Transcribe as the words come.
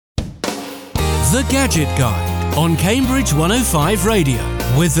The Gadget Guide on Cambridge 105 Radio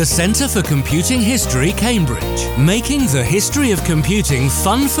with the Centre for Computing History, Cambridge. Making the history of computing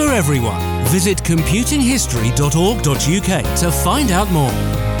fun for everyone. Visit computinghistory.org.uk to find out more.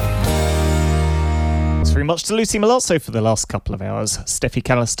 Thanks very much to Lucy Malazzo for the last couple of hours. Steffi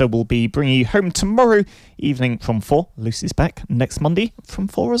Callister will be bringing you home tomorrow evening from 4. Lucy's back next Monday from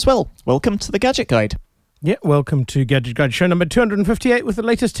 4 as well. Welcome to the Gadget Guide. Yeah, welcome to Gadget Guide show number 258 with the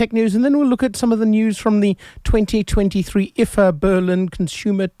latest tech news, and then we'll look at some of the news from the 2023 IFA Berlin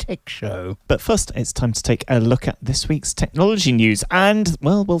Consumer Tech Show. But first, it's time to take a look at this week's technology news. And,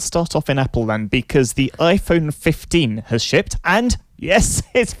 well, we'll start off in Apple land because the iPhone 15 has shipped, and, yes,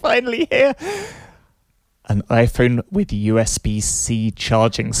 it's finally here, an iPhone with USB-C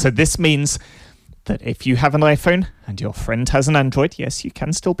charging. So this means that if you have an iPhone and your friend has an Android, yes, you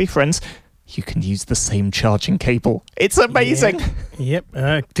can still be friends, you can use the same charging cable. It's amazing. Yeah.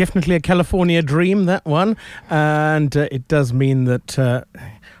 Yep, definitely a California dream, that one. And it does mean that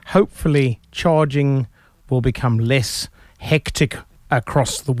hopefully charging will become less hectic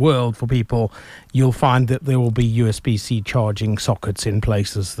across the world for people. You'll find that there will be USB-C charging sockets in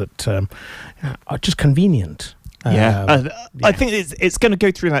places that are just convenient. I think it's going to go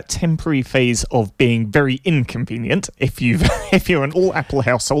through that temporary phase of being very inconvenient if you're an all Apple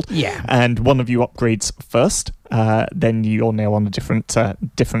household. Yeah. And one of you upgrades first, then you're now on a different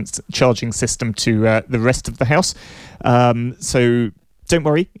charging system to the rest of the house. So don't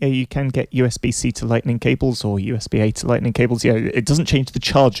worry, you can get USB-C to Lightning cables or USB-A to Lightning cables. It doesn't change the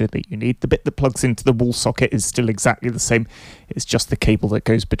charger that you need. The bit that plugs into the wall socket is still exactly the same. It's just the cable that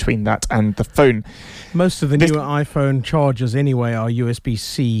goes between that and the phone. Most of the newer iPhone chargers anyway are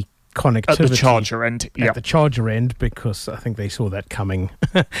USB-C connectivity. At the charger end, yeah. At the charger end, because I think they saw that coming.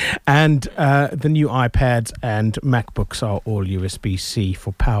 And the new iPads and MacBooks are all USB-C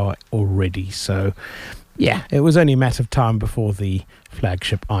for power already. So, yeah, it was only a matter of time before the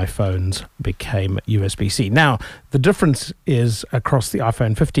flagship iPhones became USB-C. Now, the difference is across the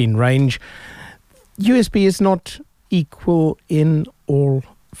iPhone 15 range, USB is not equal in all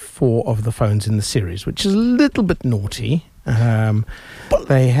 4 of the phones in the series, which is a little bit naughty.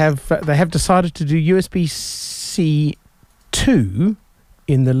 They have decided to do USB-C 2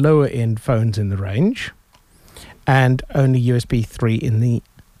 in the lower end phones in the range, and only USB 3 in the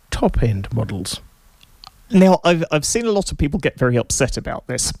top end models. Now, I've seen a lot of people get very upset about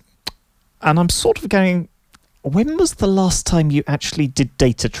this, and I'm sort of going, when was the last time you actually did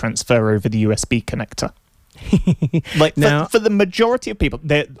data transfer over the USB connector? Like, for the majority of people,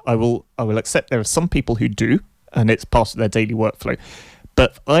 I will accept there are some people who do, and it's part of their daily workflow.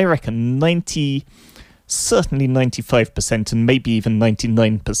 But I reckon certainly 95% and maybe even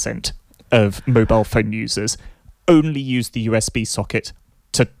 99% of mobile phone users only use the USB socket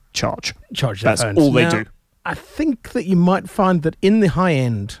to charge. That's phones. all they do. I think that you might find that in the high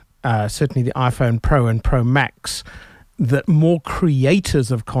end, certainly the iPhone Pro and Pro Max, that more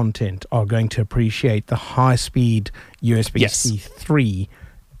creators of content are going to appreciate the high-speed USB-C 3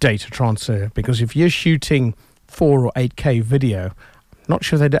 data transfer. Because if you're shooting 4 or 8K video, not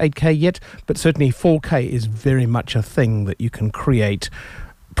sure they do 8K yet, but certainly 4K is very much a thing that you can create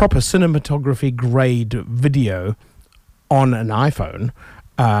proper cinematography-grade video on an iPhone.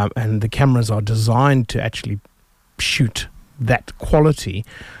 And the cameras are designed to actually shoot that quality.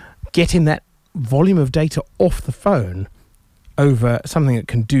 Getting that volume of data off the phone over something that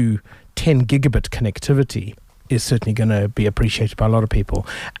can do 10 gigabit connectivity is certainly going to be appreciated by a lot of people.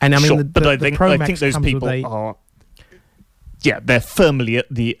 And I mean, I think those people are, they're firmly at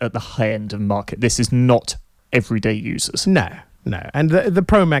the high end of the market. This is not everyday users. No. And the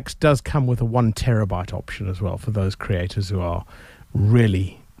Pro Max does come with a 1 terabyte option as well for those creators who are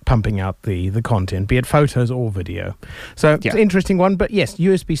really pumping out the content, be it photos or video. So it's an interesting one, but yes,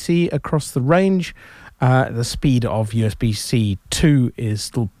 USB-C across the range. The speed of USB-C 2 is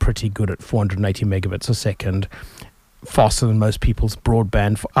still pretty good at 480 megabits a second, faster than most people's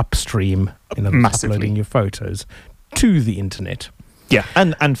broadband for upstream, uploading your photos to the internet. Yeah,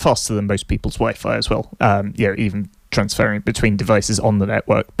 and faster than most people's Wi-Fi as well. Even transferring between devices on the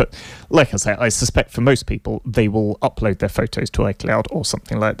network. But like I say, I suspect for most people, they will upload their photos to iCloud or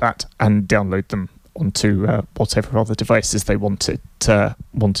something like that and download them onto whatever other devices they want it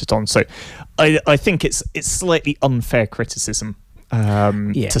on. So I think it's slightly unfair criticism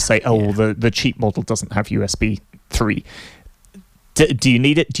to say, the cheap model doesn't have USB 3. Do you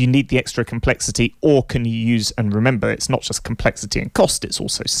need it? Do you need the extra complexity? Or can you use, and remember, it's not just complexity and cost, it's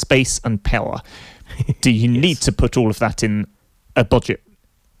also space and power. Do you need to put all of that in a budget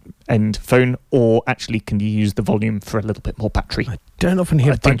end phone, or actually can you use the volume for a little bit more battery? I don't often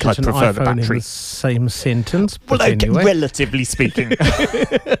hear budget and prefer the iPhone in battery. the same sentence. Well, But anyway. relatively speaking.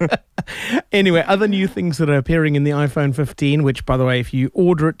 Anyway, other new things that are appearing in the iPhone 15, which, by the way, if you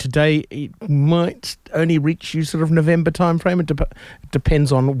order it today, it might only reach you sort of November timeframe. It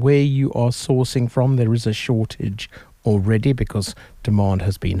depends on where you are sourcing from. There is a shortage already because demand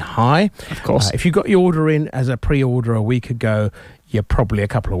has been high. Of course. If you got your order in as a pre-order a week ago, you're probably a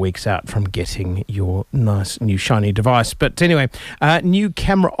couple of weeks out from getting your nice new shiny device. But anyway, new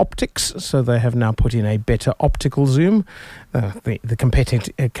camera optics. So they have now put in a better optical zoom. The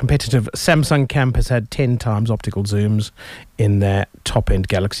competitive Samsung camp has had 10 times optical zooms in their top-end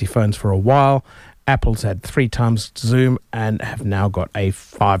Galaxy phones for a while. Apple's had 3 times zoom and have now got a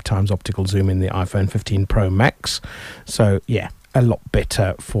 5 times optical zoom in the iPhone 15 Pro Max. So, yeah, a lot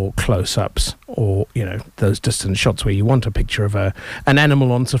better for close-ups or, those distant shots where you want a picture of an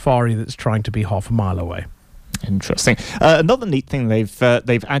animal on safari that's trying to be half a mile away. Interesting. Another neat thing they've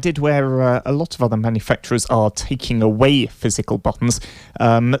added, where a lot of other manufacturers are taking away physical buttons,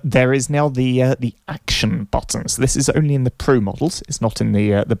 there is now the action buttons. This is only in the Pro models. It's not in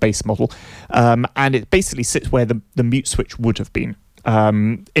the base model, and it basically sits where the mute switch would have been.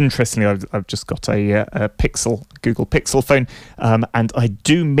 Interestingly, I've just got a Google Pixel phone, and I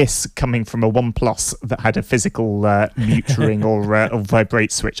do miss coming from a OnePlus that had a physical mute ring or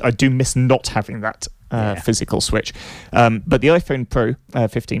vibrate switch. I do miss not having that physical switch. But the iPhone Pro,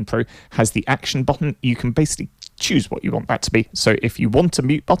 15 Pro, has the action button. You can basically choose what you want that to be. So if you want a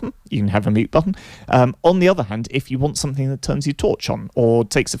mute button, you can have a mute button. On the other hand, if you want something that turns your torch on or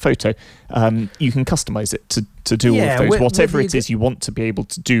takes a photo, you can customize it to do all of those. Whatever it is you want to be able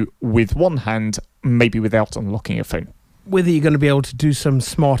to do with one hand, maybe without unlocking a phone. Whether you're going to be able to do some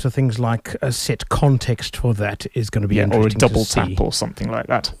smarter things like a set context for that is going to be interesting or a double to see. tap or something like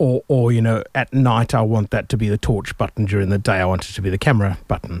that. Or at night I want that to be the torch button. During the day I want it to be the camera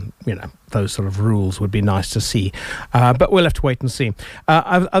button. Those sort of rules would be nice to see. But we'll have to wait and see.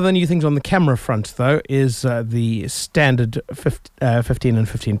 Other new things on the camera front, though, is the standard 15 and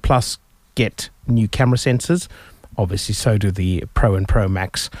 15 Plus get new camera sensors. Obviously, so do the Pro and Pro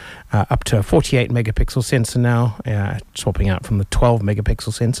Max, up to a 48 megapixel sensor now, swapping out from the 12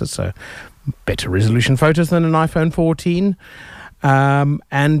 megapixel sensor, so better resolution photos than an iPhone 14.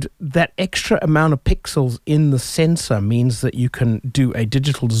 And that extra amount of pixels in the sensor means that you can do a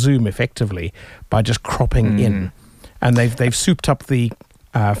digital zoom effectively by just cropping in. And they've souped up the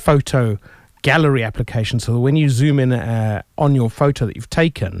photo gallery application so that when you zoom in on your photo that you've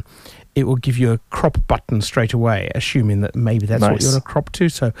taken, it will give you a crop button straight away, assuming that maybe that's what you want to crop to,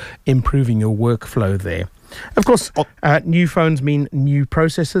 so improving your workflow there. Of course, new phones mean new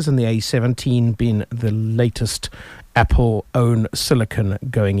processors, and the A17 being the latest Apple-owned silicon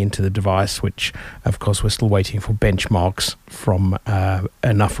going into the device, which, of course, we're still waiting for benchmarks from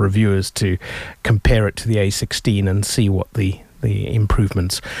enough reviewers to compare it to the A16 and see what the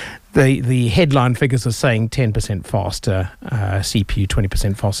improvements. The headline figures are saying 10% faster CPU,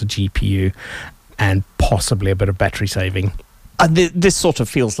 20% faster GPU, and possibly a bit of battery saving. This sort of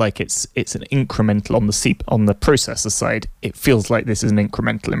feels like it's an incremental on the processor side. It feels like this is an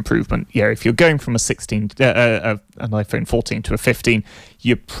incremental improvement. Yeah, if you're going from an iPhone 14 to a 15,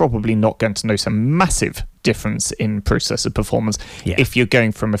 you're probably not going to notice a massive difference in processor performance. Yeah. If you're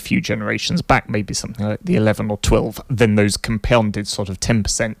going from a few generations back, maybe something like the 11 or 12, then those compounded sort of 10%,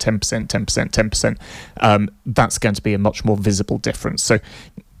 10%, 10%, 10%, that's going to be a much more visible difference. So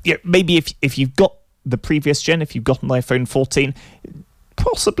yeah, maybe if you've got the previous gen, if you've got an iPhone 14,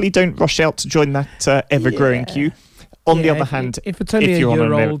 possibly don't rush out to join that ever-growing queue. On the other hand, if it's only if you're a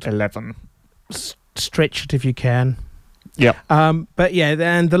year on old, 11, stretch it if you can. Yeah. But yeah,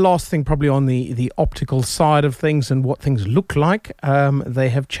 and the last thing probably on the optical side of things and what things look like, they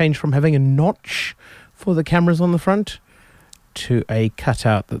have changed from having a notch for the cameras on the front to a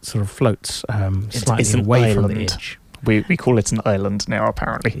cutout that sort of floats slightly away from the edge. We call it an island now,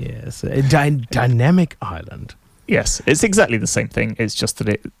 apparently. Yes, a dynamic island. Yes, it's exactly the same thing. It's just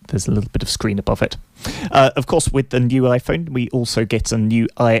that there's a little bit of screen above it. Of course, with the new iPhone, we also get a new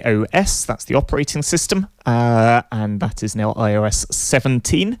iOS. That's the operating system. And that is now iOS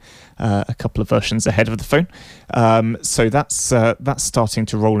 17, a couple of versions ahead of the phone. So that's starting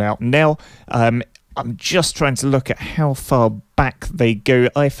to roll out now. I'm just trying to look at how far back they go.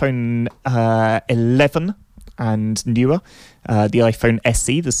 iPhone 11 and newer, the iPhone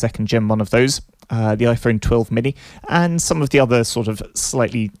SE, the second gen one of those, the iPhone 12 mini, and some of the other sort of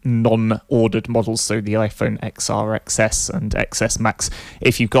slightly non-ordered models, so the iPhone XR, XS, and XS Max.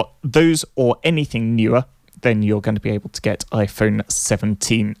 If you've got those or anything newer, then you're going to be able to get iOS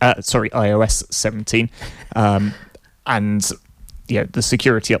 17, and the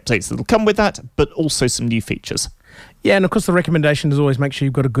security updates that'll come with that, but also some new features. Yeah, and of course the recommendation is always make sure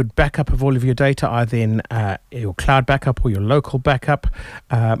you've got a good backup of all of your data, either in your cloud backup or your local backup.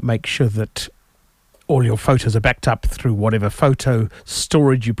 Make sure that all your photos are backed up through whatever photo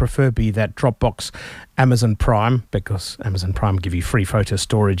storage you prefer, be that Dropbox, Amazon Prime, because Amazon Prime give you free photo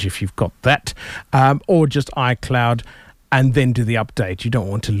storage if you've got that, or just iCloud, and then do the update. You don't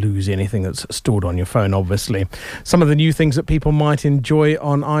want to lose anything that's stored on your phone, obviously. Some of the new things that people might enjoy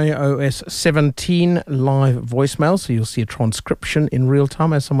on iOS 17, live voicemail. So you'll see a transcription in real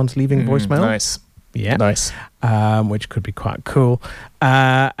time as someone's leaving voicemail. Nice. Yeah. Nice. Which could be quite cool.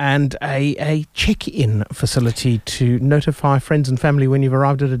 And a check-in facility to notify friends and family when you've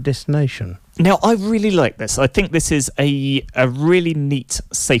arrived at a destination. Now, I really like this. I think this is a really neat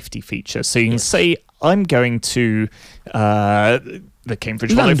safety feature. So you can say, I'm going to the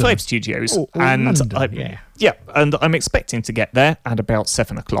Cambridge 105 studios, and London, and I'm expecting to get there at about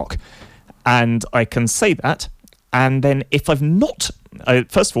 7 o'clock. And I can say that, and then if I've not,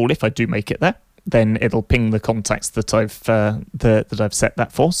 first of all, if I do make it there, then it'll ping the contacts that I've set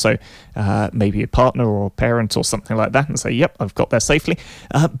that for. So maybe a partner or a parent or something like that, and say, yep, I've got there safely.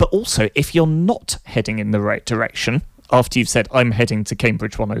 But also, if you're not heading in the right direction, after you've said, I'm heading to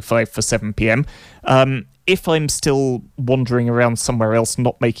Cambridge 105 for 7 p.m, if I'm still wandering around somewhere else,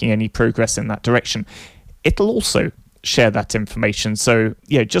 not making any progress in that direction, it'll also share that information. So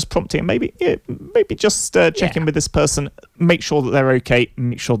just prompting, maybe just check in with this person, make sure that they're okay,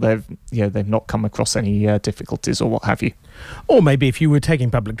 make sure they've not come across any difficulties or what have you. Or maybe if you were taking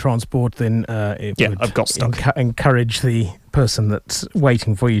public transport, then I've got stuck. Encourage the person that's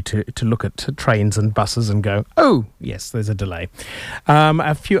waiting for you to look at trains and buses and go, oh yes, there's a delay.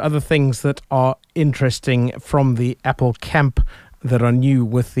 A few other things that are interesting from the Apple camp that are new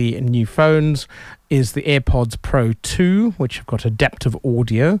with the new phones is the AirPods Pro 2, which have got adaptive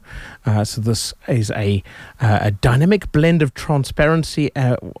audio. So this is a dynamic blend of transparency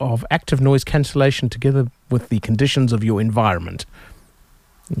of active noise cancellation together with the conditions of your environment.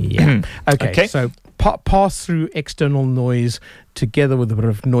 Yeah. Okay. So pass through external noise together with a bit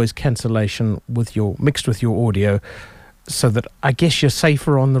of noise cancellation mixed with your audio, so that I guess you're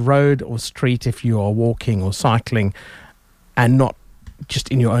safer on the road or street if you are walking or cycling, and not just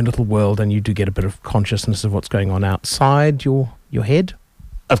in your own little world, and you do get a bit of consciousness of what's going on outside your head.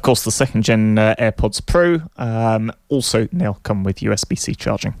 Of course, the second-gen AirPods Pro also now come with USB-C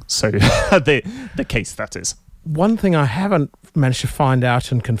charging. So the case that is. One thing I haven't managed to find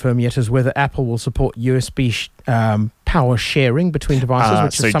out and confirm yet is whether Apple will support USB power sharing between devices,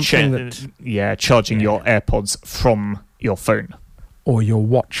 which is something that... charging your AirPods from your phone. Or your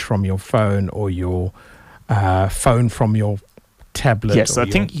watch from your phone, or your phone from your tablet. Yes, I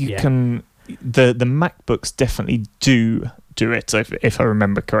think you can. The MacBooks definitely do it, if I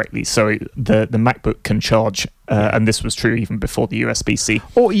remember correctly. So the MacBook can charge, and this was true even before the USB-C.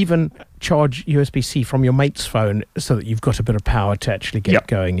 Or even charge USB-C from your mate's phone, so that you've got a bit of power to actually get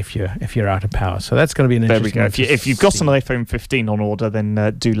going if you're out of power. So that's going to be an interesting. There we go. If you've got an iPhone 15 on order,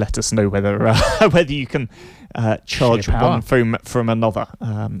 then do let us know whether you can charge one phone from another,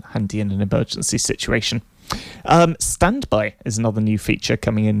 handy in an emergency situation. Standby is another new feature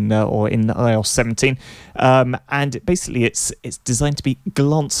coming in in iOS 17, and basically it's designed to be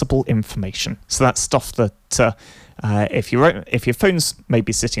glanceable information. So that's stuff that if your phone's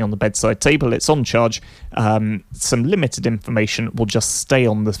maybe sitting on the bedside table, it's on charge, some limited information will just stay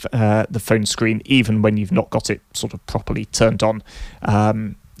on the phone screen even when you've not got it sort of properly turned on.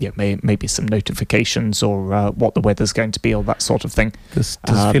 Maybe some notifications or what the weather's going to be, or that sort of thing. This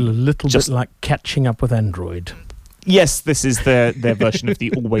does feel a little bit like catching up with Android. Yes, this is their version of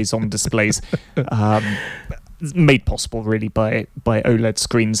the always-on displays, made possible really by OLED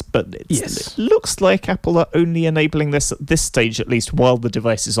screens. But it looks like Apple are only enabling this at this stage, at least, while the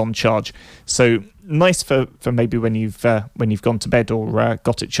device is on charge. So nice for maybe when you've gone to bed or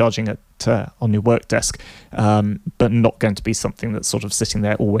got it charging on your work desk, but not going to be something that's sort of sitting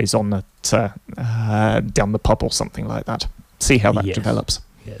there always on down the pub or something like that. See how that develops.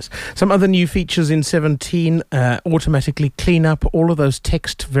 Yes. Some other new features in 17, automatically clean up all of those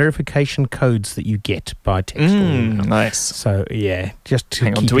text verification codes that you get by texting. Nice. So, just to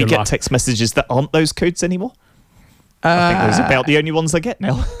hang on, do we get text messages that aren't those codes anymore? I think those are about the only ones I get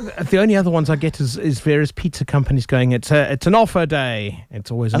now. The only other ones I get is various pizza companies going, it's an offer day.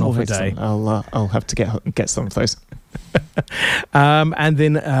 It's always an offer day. I'll have to get some of those. And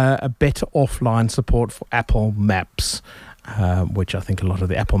then a better offline support for Apple Maps. which I think a lot of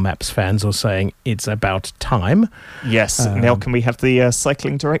the Apple Maps fans are saying it's about time. Yes. Now, can we have the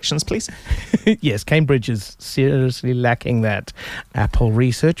cycling directions, please? Yes, Cambridge is seriously lacking that Apple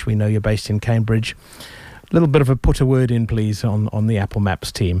research. We know you're based in Cambridge. A little bit of a put a word in, please, on the Apple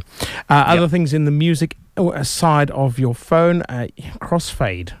Maps team. Other things in the music side of your phone,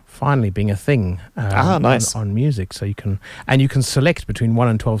 crossfade finally being a thing nice. on music. So you can select between 1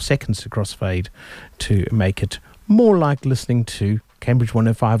 and 12 seconds to crossfade to make it more like listening to Cambridge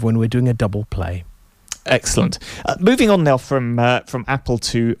 105 when we're doing a double play. Excellent. Moving on now from Apple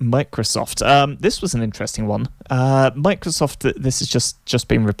to Microsoft. This was an interesting one. Microsoft, this has just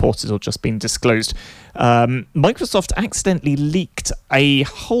been reported or just been disclosed. Microsoft accidentally leaked a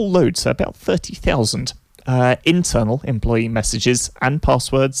whole load, so about 30,000 internal employee messages and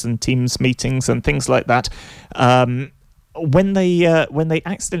passwords and Teams meetings and things like that. When they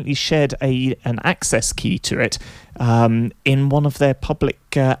accidentally shared an access key to it in one of their public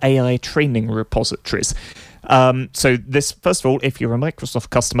AI training repositories. So this, first of all, if you're a Microsoft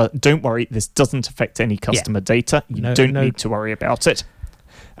customer, don't worry, this doesn't affect any customer data. You don't need to worry about it.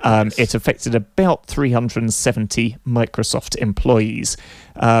 It affected about 370 Microsoft employees.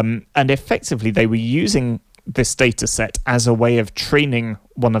 And effectively, they were using this data set as a way of training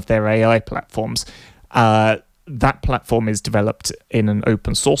one of their AI platforms. That platform is developed in an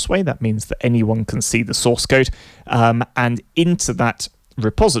open source way. That means that anyone can see the source code. And into that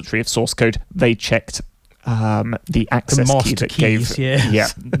repository of source code, they checked the access key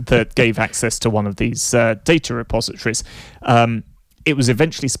that gave access to one of these data repositories. It was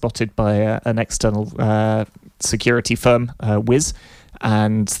eventually spotted by an external security firm, Wiz,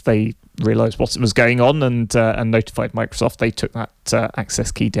 and they realized what was going on and notified Microsoft. They took that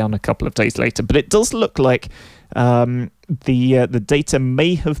access key down a couple of days later. But it does look like the data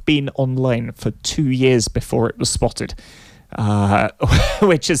may have been online for 2 years before it was spotted.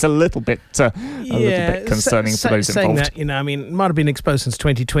 Which is a little bit concerning for those saying involved. That, it might have been exposed since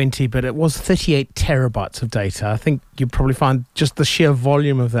 2020, but it was 38 terabytes of data. I think you probably find just the sheer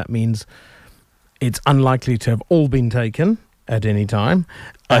volume of that means it's unlikely to have all been taken at any time.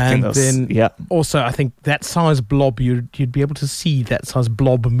 Also, I think that size blob, you'd be able to see that size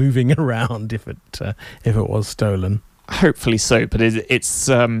blob moving around if it was stolen. Hopefully so, but it's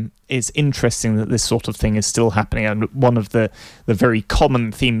interesting that this sort of thing is still happening. And one of the very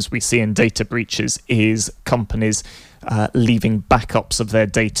common themes we see in data breaches is companies leaving backups of their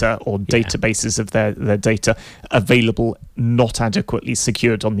data or databases of their data available, not adequately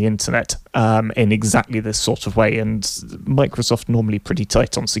secured on the internet in exactly this sort of way. And Microsoft normally pretty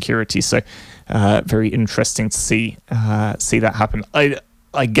tight on security, so very interesting to see that happen.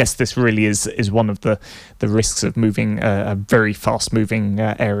 I guess this really is one of the risks of moving a very fast-moving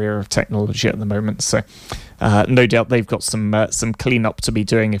area of technology at the moment. So, no doubt they've got some clean-up to be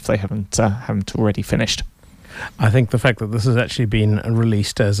doing if they haven't already finished. I think the fact that this has actually been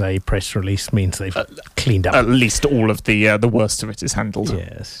released as a press release means they've cleaned up. At least all of the worst of it is handled.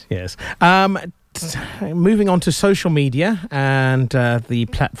 Yes. Moving on to social media, and the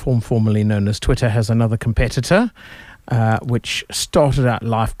platform formerly known as Twitter has another competitor. Which started out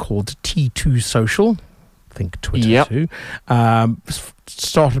life called T2 Social. Think Twitter too.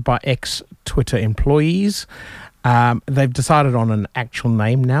 Started by ex-Twitter employees. They've decided on an actual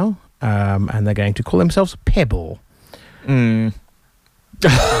name now, and they're going to call themselves Pebble. You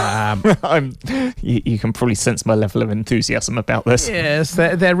can probably sense my level of enthusiasm about this. Yes,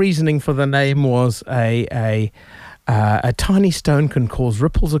 their reasoning for the name was a tiny stone can cause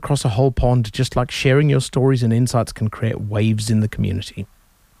ripples across a whole pond, just like sharing your stories and insights can create waves in the community.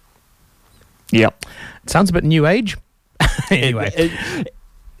 Yep. It sounds a bit new age. Anyway.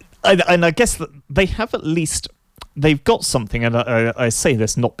 And I guess that they have at least... They've got something, and I say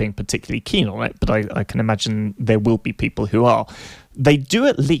this not being particularly keen on it, but I can imagine there will be people who are. They do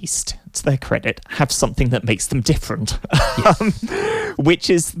at least, to their credit, have something that makes them different, which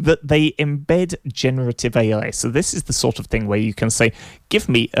is that they embed generative AI. So this is the sort of thing where you can say, give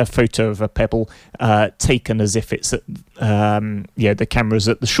me a photo of a pebble taken as if it's at the camera's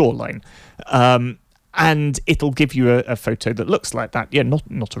at the shoreline. And it'll give you a photo that looks like that. Yeah,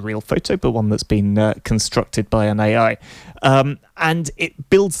 not a real photo, but one that's been constructed by an AI. And it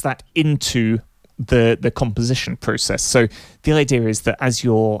builds that into the composition process. So the idea is that as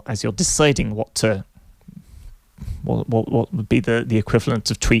you're deciding what would be the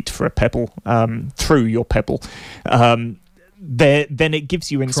equivalent of tweet for a pebble through your pebble, then it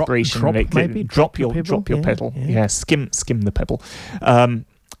gives you inspiration. Drop your pebble. Yeah, skim the pebble.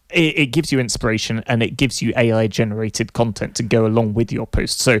 It gives you inspiration, and it gives you AI-generated content to go along with your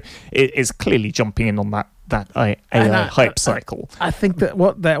post. So it's clearly jumping in on that AI hype cycle. I think that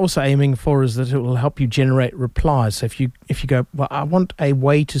what they're also aiming for is that it will help you generate replies. So if you go, well, I want a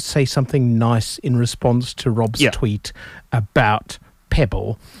way to say something nice in response to Rob's tweet about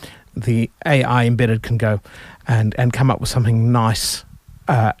Pebble, the AI embedded can go and come up with something nice,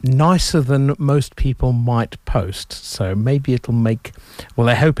 nicer than most people might post. So maybe it'll make, well,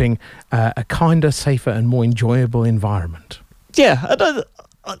 they're hoping, a kinder, safer and more enjoyable environment. Yeah,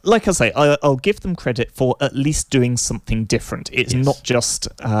 like I say, I'll give them credit for at least doing something different. It's not just,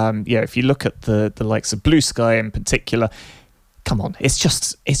 if you look at the likes of Blue Sky in particular, come on, it's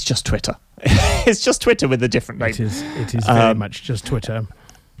just Twitter. It's just Twitter with a different name. It is very much just Twitter.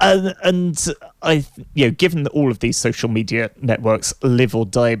 And I, given that all of these social media networks live or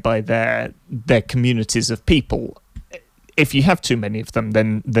die by their communities of people, if you have too many of them,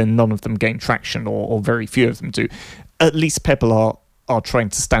 then none of them gain traction, or very few of them do. At least Pebble are trying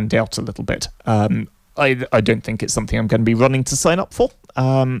to stand out a little bit. I don't think it's something I'm going to be running to sign up for.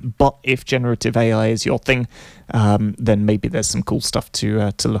 But if generative AI is your thing, then maybe there's some cool stuff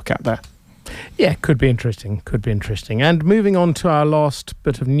to look at there. Yeah, could be interesting. And moving on to our last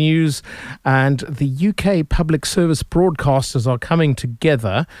bit of news, and the UK public service broadcasters are coming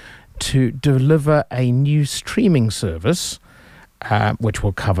together to deliver a new streaming service, which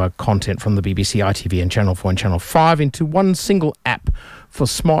will cover content from the BBC, ITV and Channel 4 and Channel 5 into one single app for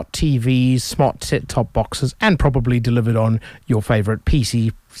smart TVs, smart set-top boxes, and probably delivered on your favourite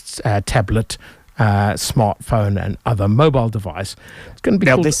PC, tablet, smartphone and other mobile device. It's going to be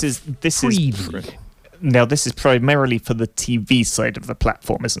now called this is primarily for the TV side of the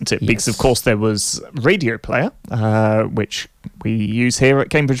platform, isn't it? Because of course there was Radio Player, which we use here at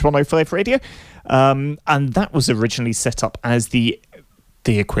Cambridge 105 Radio, and that was originally set up as the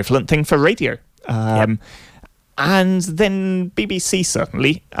equivalent thing for radio. And then BBC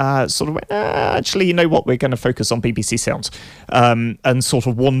certainly sort of went, actually, you know what, we're going to focus on BBC Sounds, and sort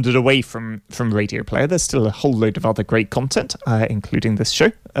of wandered away from Radio Player. There's still a whole load of other great content, including this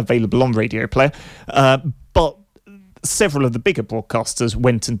show, available on Radio Player. But several of the bigger broadcasters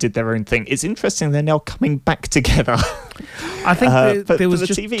went and did their own thing. It's interesting they're now coming back together. I think there was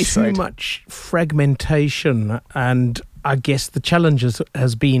just TV too side. much fragmentation, and I guess the challenge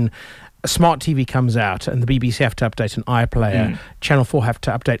has been Smart TV comes out and the BBC have to update an iPlayer, Channel 4 have to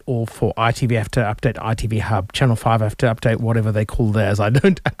update all 4, ITV have to update ITV Hub, Channel 5 have to update whatever they call theirs. I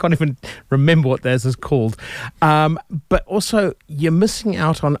can't even remember what theirs is called. But also you're missing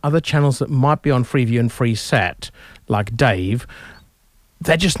out on other channels that might be on Freeview and FreeSat, like Dave.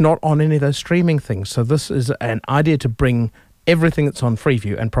 They're just not on any of those streaming things. So this is an idea to bring everything that's on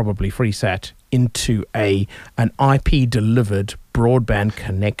Freeview and probably FreeSat into an IP delivered broadband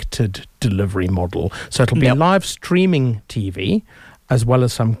connected delivery model. So it'll be live streaming TV as well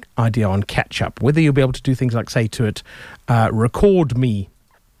as some idea on catch up. Whether you'll be able to do things like say to it, record me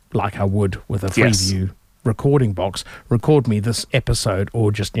like I would with a Freeview recording box, record me this episode,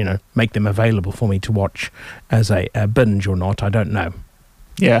 or just, make them available for me to watch as a binge or not, I don't know.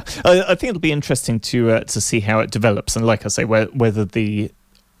 Yeah, I think it'll be interesting to see how it develops, and like I say, whether the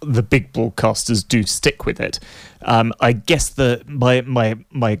big broadcasters do stick with it. I guess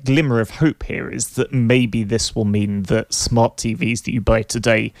my glimmer of hope here is that maybe this will mean that smart TVs that you buy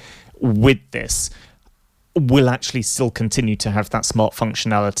today with this will actually still continue to have that smart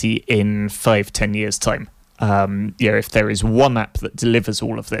functionality in 5-10 years' time. If there is one app that delivers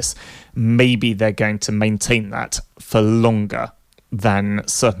all of this, maybe they're going to maintain that for longer than,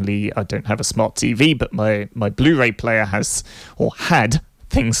 certainly I don't have a smart TV, but my Blu-ray player has or had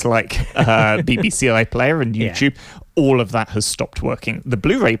things like BBC iPlayer and YouTube. All of that has stopped working. The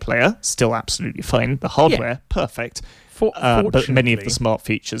Blu-ray player, still absolutely fine. The hardware, perfect. But many of the smart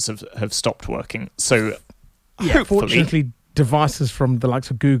features have stopped working. So hopefully, fortunately, devices from the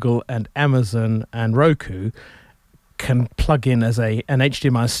likes of Google and Amazon and Roku can plug in as an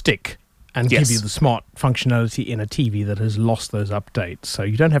HDMI stick and give you the smart functionality in a TV that has lost those updates. So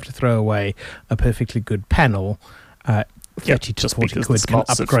you don't have to throw away a perfectly good panel. 30 to 40 quid can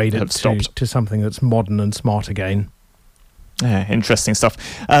upgrade it to something that's modern and smart again. Yeah, interesting stuff.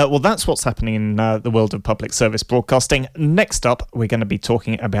 Well, that's what's happening in the world of public service broadcasting. Next up, we're going to be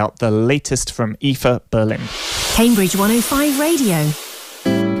talking about the latest from IFA Berlin. Cambridge 105 Radio.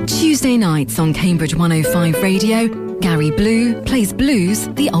 Tuesday nights on Cambridge 105 Radio, Gary Blue plays blues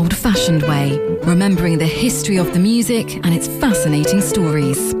the old-fashioned way, remembering the history of the music and its fascinating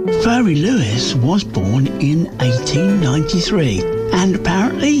stories. Furry Lewis was born in 1893, and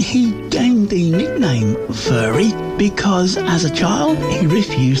apparently he gained the nickname Furry because as a child he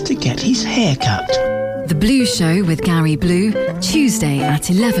refused to get his hair cut. The Blue Show with Gary Blue, Tuesday at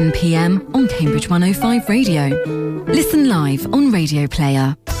 11 p.m. on Cambridge 105 Radio. Listen live on Radio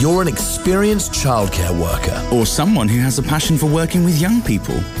Player. You're an experienced childcare worker or someone who has a passion for working with young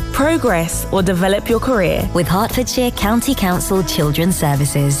people. Progress or develop your career with Hertfordshire County Council Children's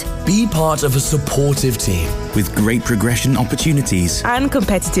Services. Be part of a supportive team with great progression opportunities and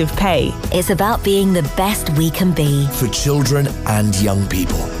competitive pay. It's about being the best we can be for children and young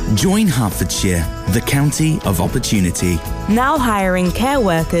people. Join Hertfordshire, the county of opportunity. Now hiring care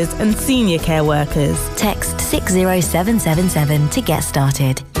workers and senior care workers. Text 60777 to get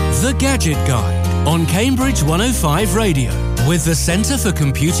started. The Gadget Guide on Cambridge 105 Radio with the Centre for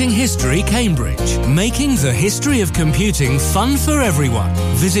Computing History, Cambridge. Making the history of computing fun for everyone.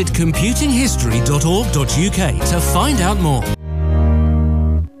 Visit computinghistory.org.uk to find out more.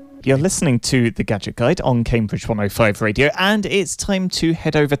 You're listening to The Gadget Guide on Cambridge 105 Radio, and it's time to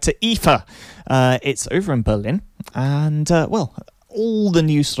head over to IFA. It's over in Berlin, and, all the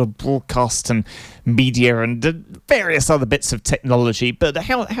new sort of broadcast and media and various other bits of technology. But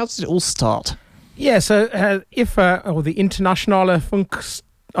how does it all start? Yeah, so IFA, or the Internationale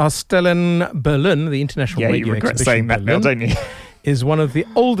FunkAusstellung Berlin, the International Radio you regret Exhibition saying that Berlin, now, don't you? is one of the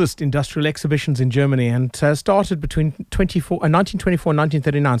oldest industrial exhibitions in Germany and started between 1924 and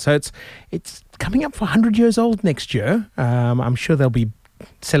 1939. So it's coming up for 100 years old next year. I'm sure they'll be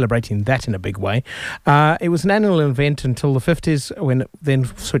celebrating that in a big way. It was an annual event until the 50s, when it then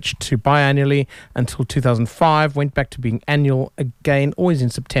switched to biannually until 2005, went back to being annual again, always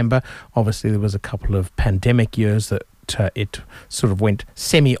in September. Obviously, there was a couple of pandemic years that it sort of went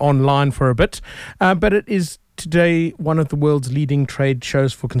semi-online for a bit, but it is today one of the world's leading trade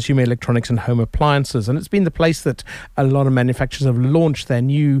shows for consumer electronics and home appliances, and it's been the place that a lot of manufacturers have launched their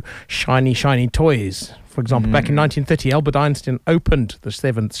new shiny toys. For example, back in 1930, Albert Einstein opened the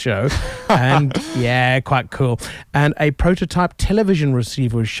 7th show, and quite cool. And a prototype television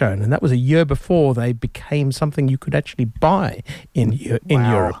receiver was shown, and that was a year before they became something you could actually buy in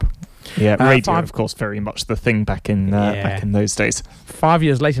Europe. Yeah, radio, of course, very much the thing back in those days. 5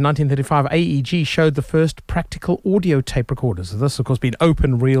 years later, 1935, AEG showed the first practical audio tape recorders. So this, of course, being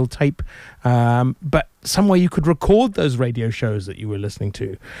open reel tape, but somewhere you could record those radio shows that you were listening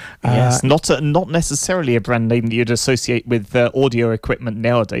to. Yes, not necessarily a brand name that you'd associate with audio equipment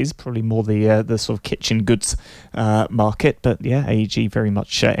nowadays. Probably more the sort of kitchen goods market. But yeah, AEG very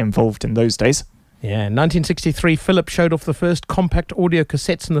much involved in those days. Yeah, in 1963, Philips showed off the first compact audio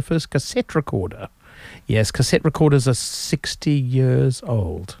cassettes and the first cassette recorder. Yes, cassette recorders are 60 years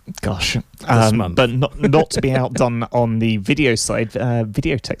old. Gosh. This month. But not to be outdone on the video side,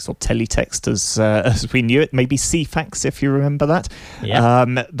 videotext or teletext as we knew it, maybe CFAX if you remember that. Yeah.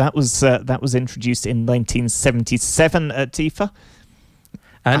 That was introduced in 1977 at IFA.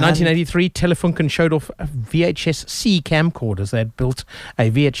 1983, Telefunken showed off VHS-C camcorders. They had built a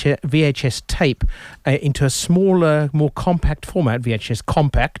VHS tape into a smaller, more compact format, VHS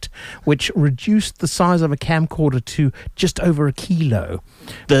Compact, which reduced the size of a camcorder to just over a kilo.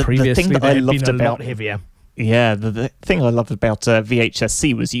 The thing that I loved about a lot heavier. Yeah, the thing I loved about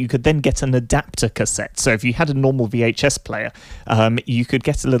VHS-C was you could then get an adapter cassette. So if you had a normal VHS player, you could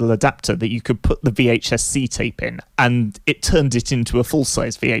get a little adapter that you could put the VHS-C tape in, and it turned it into a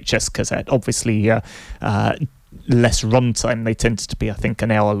full-size VHS cassette. Obviously, less runtime. They tended to be, I think,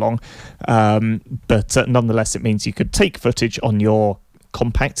 an hour long. But nonetheless, it means you could take footage on your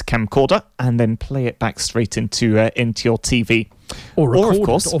compact camcorder and then play it back straight into your TV. Or record of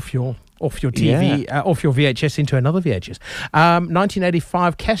course, it off your TV, off your VHS into another VHS.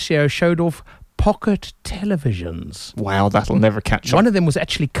 1985, Casio showed off pocket televisions. Wow, that'll never catch up. One of them was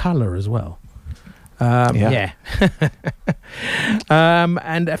actually colour as well. And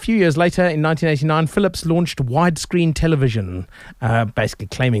a few years later, in 1989, Philips launched widescreen television, basically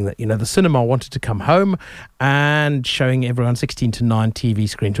claiming that, the cinema wanted to come home and showing everyone 16:9 TV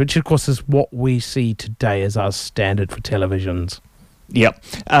screens, which, of course, is what we see today as our standard for televisions. Yep.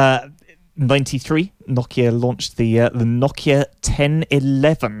 93, Nokia launched the Nokia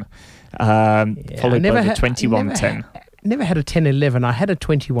 1011, followed by the 2110. Never had a 1011. I had a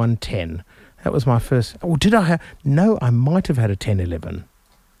 2110. That was my first. Oh, did I have? No, I might have had a 1011.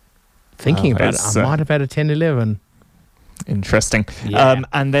 Thinking about it, I might have had a 1011. Interesting. Yeah.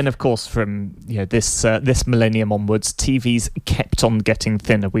 And then, of course, from this millennium onwards, TVs kept on getting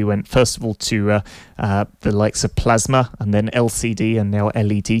thinner. We went first of all to the likes of plasma, and then LCD, and now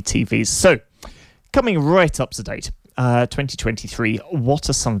LED TVs. So, coming right up to date, 2023. What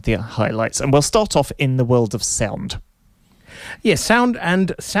are some of the highlights? And we'll start off in the world of sound. Yes,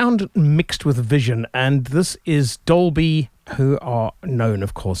 sound mixed with vision, and this is Dolby, who are known,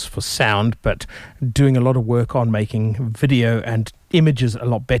 of course, for sound, but doing a lot of work on making video and images a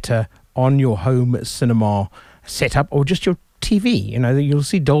lot better on your home cinema setup or just your TV. You know, you'll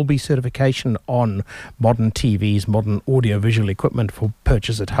see Dolby certification on modern TVs, modern audio-visual equipment for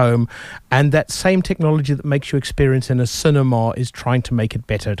purchase at home, and that same technology that makes your experience in a cinema is trying to make it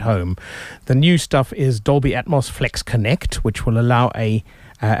better at home. The new stuff is Dolby Atmos Flex Connect, which will allow a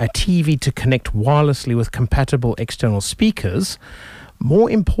TV to connect wirelessly with compatible external speakers.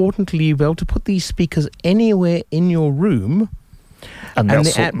 More importantly, you'll be able to put these speakers anywhere in your room, and the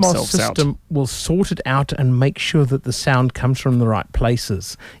Atmos system will sort it out and make sure that the sound comes from the right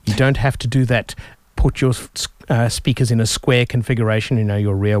places. You don't have to do that, put your speakers in a square configuration, you know,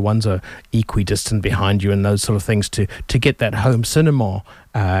 your rear ones are equidistant behind you and those sort of things to get that home cinema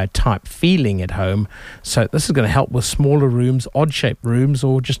type feeling at home. So this is going to help with smaller rooms, odd-shaped rooms,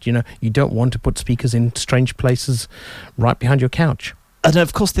 or just, you know, you don't want to put speakers in strange places right behind your couch. And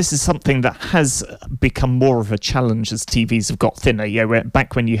of course, this is something that has become more of a challenge as TVs have got thinner.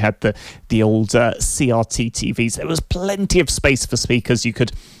 Back when you had the old CRT TVs, there was plenty of space for speakers. You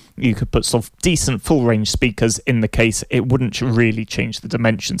could put sort of decent full range speakers in the case. It wouldn't really change the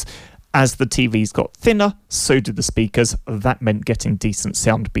dimensions. As the TVs got thinner, so did the speakers. That meant getting decent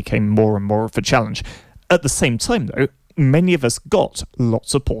sound became more and more of a challenge. At the same time, though, many of us got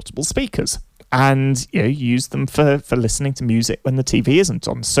lots of portable speakers. And use them for listening to music when the TV isn't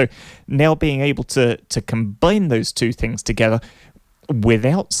on. So now being able to combine those two things together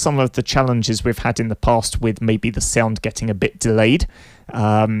without some of the challenges we've had in the past with maybe the sound getting a bit delayed,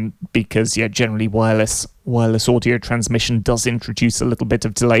 because generally wireless audio transmission does introduce a little bit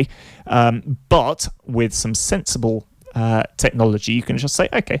of delay, but with some sensible technology, you can just say,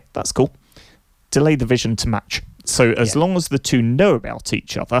 okay, that's cool, delay the vision to match. So as long as the two know about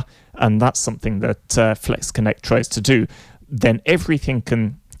each other, and that's something that Flex Connect tries to do, then everything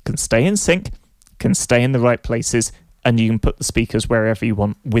can stay in sync, can stay in the right places, and you can put the speakers wherever you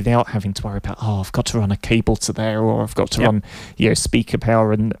want without having to worry about, I've got to run a cable to there, or I've got to run speaker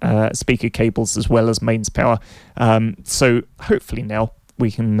power and speaker cables as well as mains power. So hopefully now we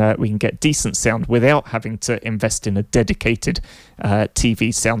can get decent sound without having to invest in a dedicated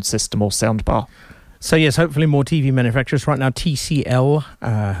TV sound system or sound bar. So yes, hopefully more TV manufacturers. Right now,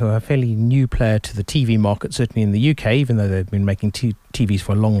 TCL, who are a fairly new player to the TV market, certainly in the UK, even though they've been making TVs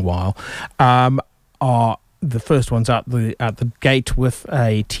for a long while, are the first ones out the gate with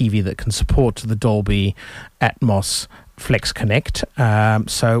a TV that can support the Dolby Atmos Flex Connect.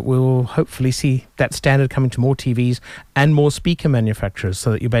 So we'll hopefully see that standard coming to more TVs and more speaker manufacturers,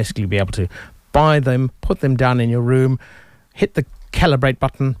 so that you'll basically be able to buy them, put them down in your room, hit the calibrate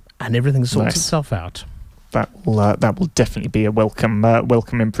button, and everything sorts itself out. That will definitely be a welcome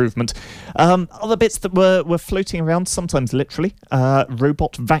improvement. Other bits that were floating around, sometimes literally,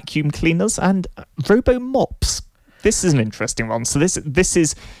 robot vacuum cleaners and robo mops. This is an interesting one. So this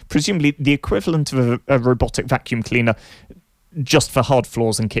is presumably the equivalent of a robotic vacuum cleaner, just for hard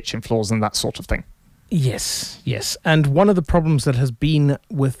floors and kitchen floors and that sort of thing. Yes. And one of the problems that has been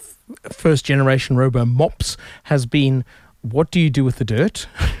with first generation robo mops has been, what do you do with the dirt?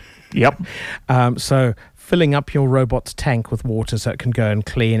 Yep. So filling up your robot's tank with water so it can go and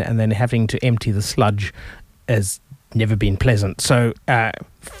clean, and then having to empty the sludge has never been pleasant. So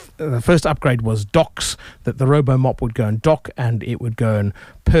the first upgrade was docks, that the RoboMop would go and dock, and it would go and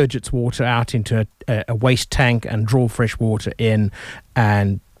purge its water out into a waste tank and draw fresh water in,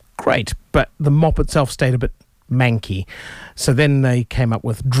 and great. But the mop itself stayed a bit manky. So then they came up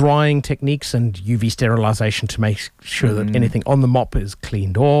with drying techniques and UV sterilization to make sure that anything on the mop is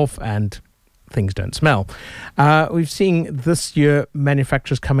cleaned off and things don't smell. We've seen this year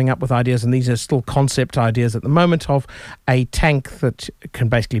manufacturers coming up with ideas, and these are still concept ideas at the moment, of a tank that can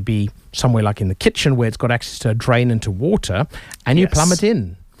basically be somewhere like in the kitchen where it's got access to a drain into water, and you plumb it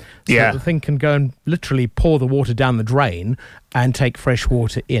in. So the thing can go and literally pour the water down the drain and take fresh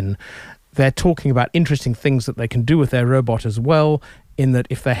water in. They're talking about interesting things that they can do with their robot as well, in that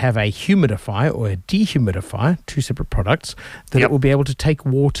if they have a humidifier or a dehumidifier, two separate products, that it will be able to take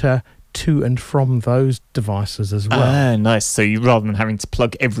water to and from those devices as well. Nice. So you, rather than having to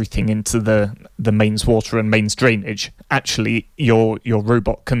plug everything into the mains water and mains drainage, actually your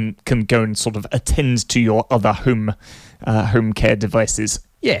robot can go and sort of attend to your other home care devices.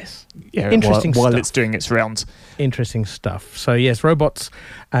 Yes. Yeah, interesting while stuff. It's doing its rounds. Interesting stuff. So yes, robots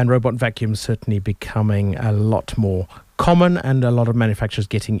and robot vacuums certainly becoming a lot more common, and a lot of manufacturers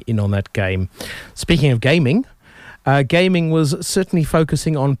getting in on that game. Speaking of gaming, Gaming was certainly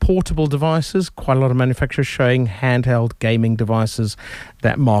focusing on portable devices. Quite a lot of manufacturers showing handheld gaming devices.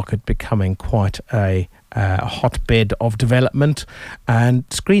 That market becoming quite a hotbed of development, and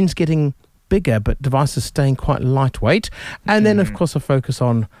screens getting bigger, but devices staying quite lightweight. And then, of course, a focus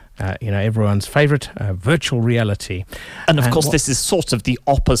on everyone's favourite, virtual reality. And of course, this is sort of the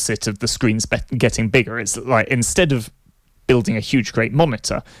opposite of the screens getting bigger. It's like, instead of building a huge, great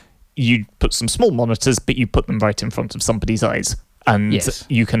monitor, you put some small monitors, but you put them right in front of somebody's eyes. And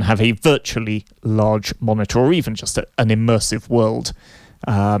you can have a virtually large monitor, or even just an immersive world.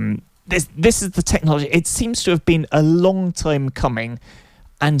 This is the technology. It seems to have been a long time coming,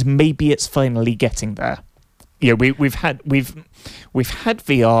 and maybe it's finally getting there. Yeah, we've had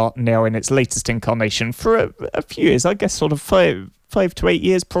VR now in its latest incarnation for a few years. I guess sort of 5 to 8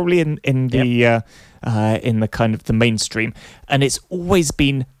 years, probably in the kind of the mainstream, and it's always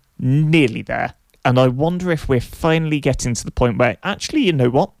been nearly there. And I wonder if we're finally getting to the point where actually, you know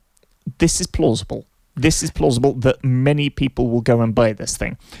what, this is plausible. This is plausible that many people will go and buy this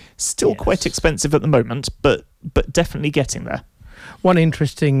thing. Still quite expensive at the moment, but definitely getting there. One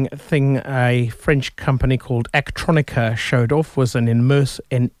interesting thing a French company called Actronica showed off was an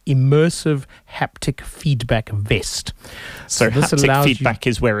immersive haptic feedback vest. So haptic feedback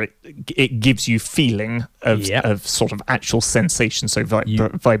is where it gives you feeling of sort of actual sensation, so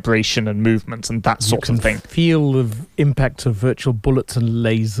vibration and movement and that sort of thing. Feel the impacts of virtual bullets and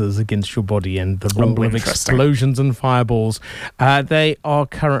lasers against your body and the rumble of explosions and fireballs. They are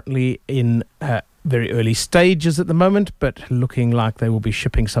currently in very early stages at the moment, but looking like they will be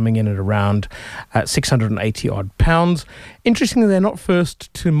shipping something in at around 680 odd pounds. Interestingly, they're not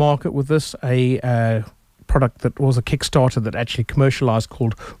first to market with this. A product that was a Kickstarter that actually commercialized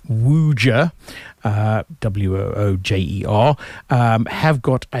called Woojer, Woojer, have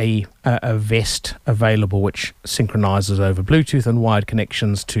got a vest available which synchronizes over Bluetooth and wired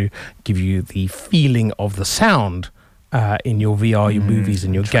connections to give you the feeling of the sound in your VR, your movies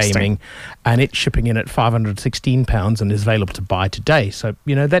and your gaming, and it's shipping in at £516 and is available to buy today. So,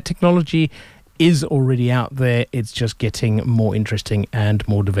 that technology is already out there. It's just getting more interesting and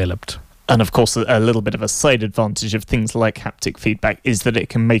more developed. And of course, a little bit of a side advantage of things like haptic feedback is that it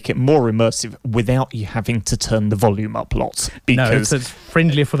can make it more immersive without you having to turn the volume up lots. Because it's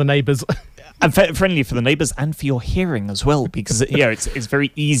friendlier for the neighbours. And friendly for the neighbours and for your hearing as well, because it's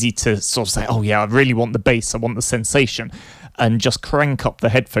very easy to sort of say, oh yeah, I really want the bass, I want the sensation, and just crank up the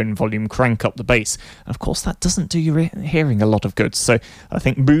headphone volume, crank up the bass. Of course, that doesn't do your hearing a lot of good. So I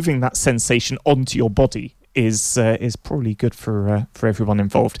think moving that sensation onto your body is probably good for everyone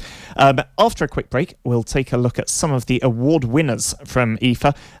involved. After a quick break, we'll take a look at some of the award winners from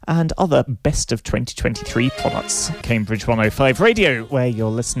IFA and other best of 2023 products. Cambridge 105 Radio, where you're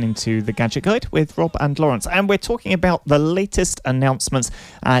listening to the Gadget Guide with Rob and Lawrence, and we're talking about the latest announcements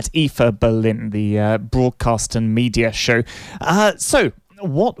at IFA Berlin, the broadcast and media show. So,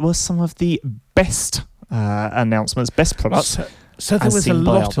 what were some of the best announcements, best products? So there was a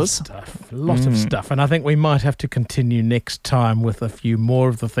lot of stuff, and I think we might have to continue next time with a few more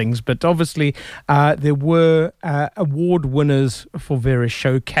of the things. But obviously, there were award winners for various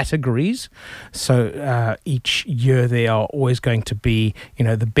show categories. So each year there are always going to be,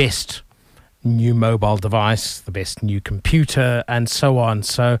 the best new mobile device, the best new computer, and so on.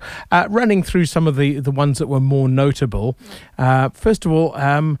 So running through some of the ones that were more notable. First of all,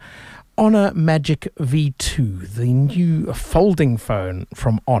 Honor Magic V2, the new folding phone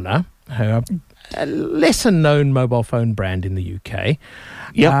from Honor, a lesser-known mobile phone brand in the UK.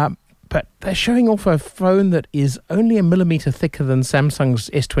 But they're showing off a phone that is only a millimetre thicker than Samsung's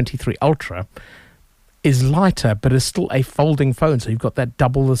S23 Ultra, is lighter, but is still a folding phone, so you've got that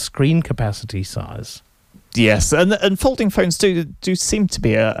double the screen capacity size. Yes, and folding phones do seem to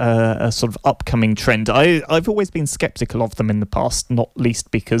be a sort of upcoming trend. I've always been sceptical of them in the past, not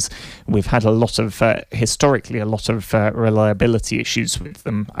least because we've had historically a lot of reliability issues with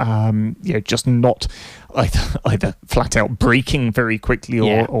them. Just not either flat out breaking very quickly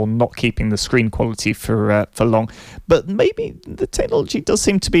or not keeping the screen quality for long. But maybe the technology does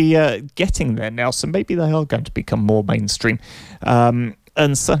seem to be getting there now, so maybe they are going to become more mainstream.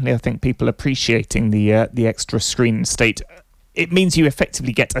 And certainly I think people appreciating the extra screen state. It means you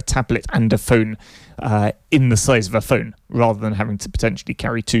effectively get a tablet and a phone in the size of a phone, rather than having to potentially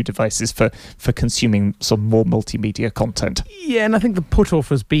carry two devices for consuming some more multimedia content. Yeah, and I think the put-off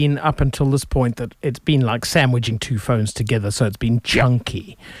has been, up until this point, that it's been like sandwiching two phones together, so it's been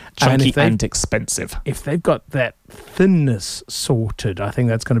chunky. Chunky and expensive. If they've got that thinness sorted, I think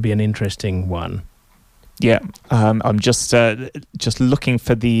that's going to be an interesting one. Yeah, I'm just looking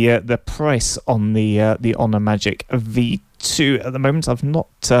for the price on the Honor Magic V2 at the moment. I've not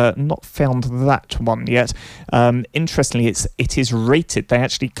found that one yet. Interestingly, it is rated. They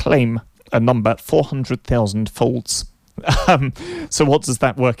actually claim a number 400,000 folds. So what does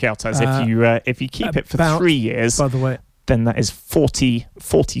that work out as? If you keep it for 3 years, by the way, then that is 40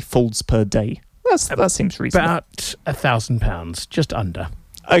 folds per day. That seems reasonable. About £1,000, just under.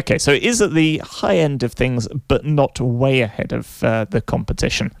 Okay, so it is at the high end of things, but not way ahead of the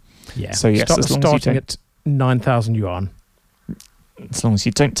competition. Yeah. So yes, starting at 9,000 yuan. As long as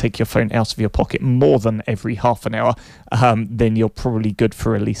you don't take your phone out of your pocket more than every half an hour, then you're probably good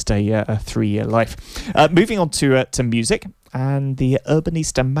for at least a 3-year life. Moving on to music, and the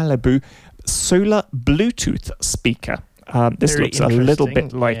Urbanista Malibu solar Bluetooth speaker. This Very looks a little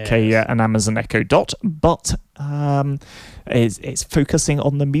bit like an Amazon Echo Dot, but it's focusing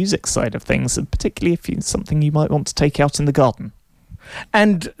on the music side of things, and particularly if it's something you might want to take out in the garden.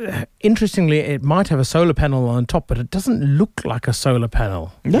 And interestingly, it might have a solar panel on top, but it doesn't look like a solar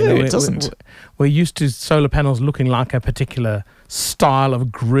panel. No, it doesn't. We're used to solar panels looking like a particular style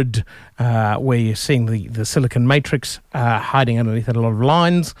of grid, where you're seeing the silicon matrix hiding underneath a lot of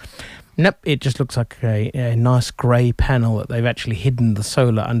lines. Nope, it just looks like a nice grey panel that they've actually hidden the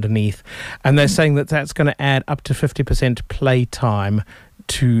solar underneath. And they're saying that that's going to add up to 50% play time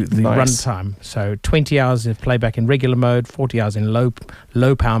to the runtime. So 20 hours of playback in regular mode, 40 hours in low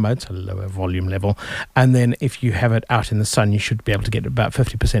power mode, so lower volume level. And then if you have it out in the sun, you should be able to get about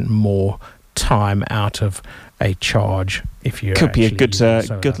 50% more time out of a charge. If you could be a good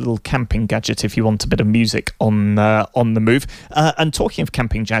little camping gadget if you want a bit of music on the move. And talking of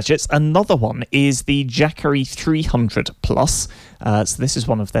camping gadgets, another one is the Jackery 300 Plus. So this is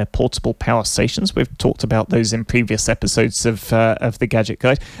one of their portable power stations. We've talked about those in previous episodes of the Gadget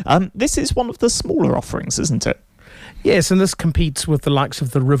Guide. This is one of the smaller offerings, isn't it? Yes, and this competes with the likes of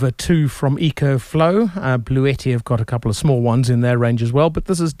the River 2 from EcoFlow. Bluetti have got a couple of small ones in their range as well, but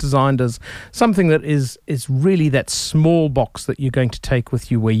this is designed as something that is really that small box that you're going to take with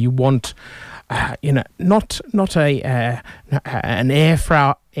you, where you want, not an air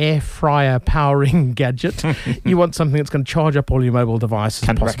fryer powering gadget. You want something that's going to charge up all your mobile devices,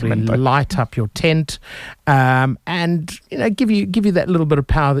 possibly light up your tent, and give you that little bit of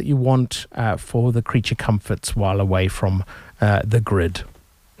power that you want for the creature comforts while away from the grid.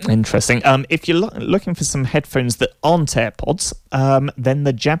 Interesting. If you're looking for some headphones that aren't AirPods, then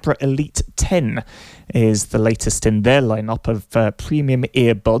the Jabra Elite 10 is the latest in their lineup of premium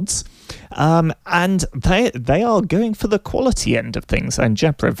earbuds. And they are going for the quality end of things. And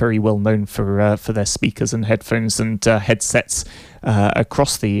Jabra are very well known for their speakers and headphones and headsets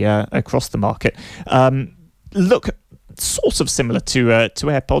across the market. Look sort of similar to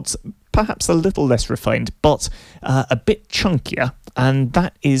AirPods, perhaps a little less refined, but a bit chunkier. And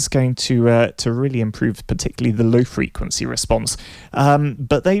that is going to really improve, particularly the low frequency response.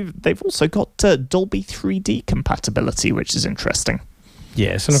 But they've also got Dolby 3D compatibility, which is interesting.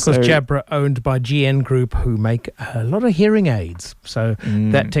 Yes, and of course Jabra owned by GN Group, who make a lot of hearing aids. So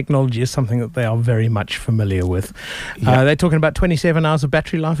that technology is something that they are very much familiar with. Yeah. They're talking about 27 hours of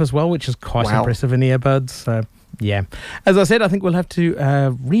battery life as well, which is quite impressive in earbuds. So yeah, as I said, I think we'll have to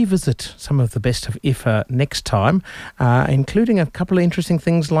revisit some of the best of IFA next time, including a couple of interesting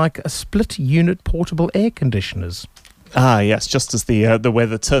things like a split unit portable air conditioners. Yes, just as the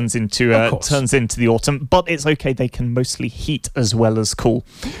weather turns into the autumn, but it's okay. They can mostly heat as well as cool.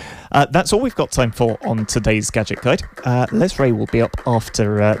 That's all we've got time for on today's Gadget Guide. Les Ray will be up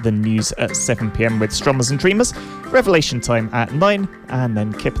after the news at 7 p.m. with Strummers and Dreamers, Revelation Time at 9, and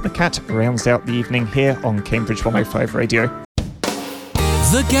then Kip the Cat rounds out the evening here on Cambridge 105 Radio.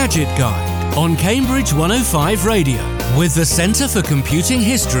 The Gadget Guide on Cambridge 105 Radio with the Centre for Computing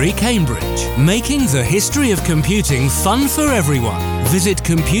History, Cambridge. Making the history of computing fun for everyone. Visit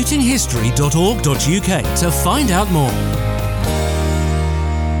computinghistory.org.uk to find out more.